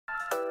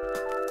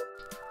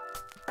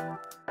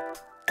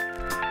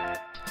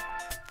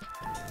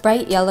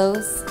Bright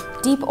yellows,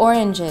 deep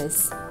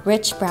oranges,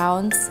 rich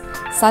browns,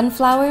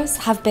 sunflowers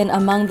have been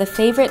among the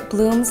favorite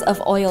blooms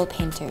of oil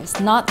painters,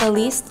 not the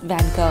least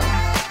Van Gogh.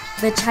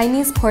 The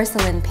Chinese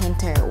porcelain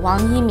painter Wang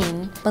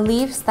Yimin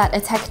believes that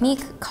a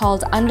technique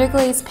called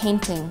underglaze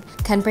painting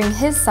can bring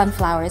his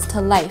sunflowers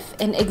to life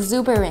in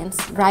exuberance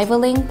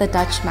rivaling the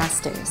Dutch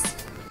masters.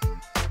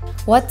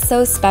 What's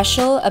so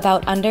special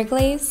about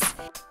underglaze?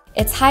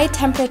 Its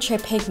high-temperature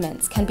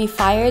pigments can be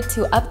fired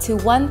to up to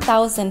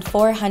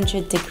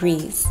 1,400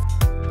 degrees.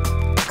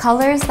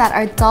 Colors that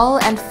are dull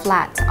and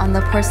flat on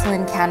the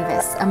porcelain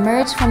canvas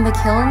emerge from the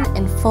kiln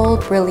in full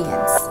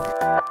brilliance.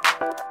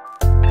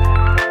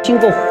 经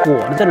过火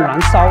的这种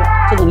燃烧，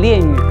这种炼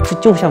狱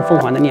就像凤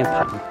凰的涅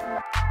槃。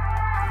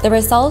 The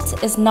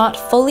result is not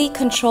fully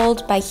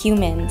controlled by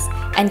humans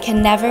and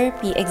can never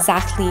be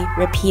exactly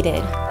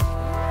repeated.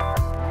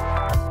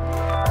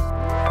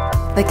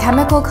 The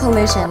chemical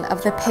collision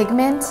of the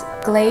pigment,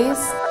 glaze,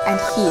 and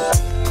heat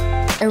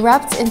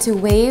erupts into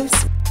waves,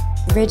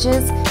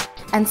 ridges,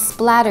 and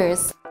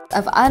splatters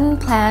of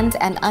unplanned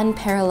and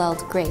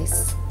unparalleled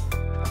grace.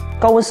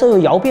 高温受热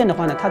窑变的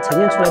话呢，它呈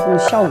现出来这种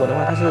效果的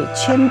话，它是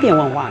千变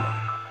万化的。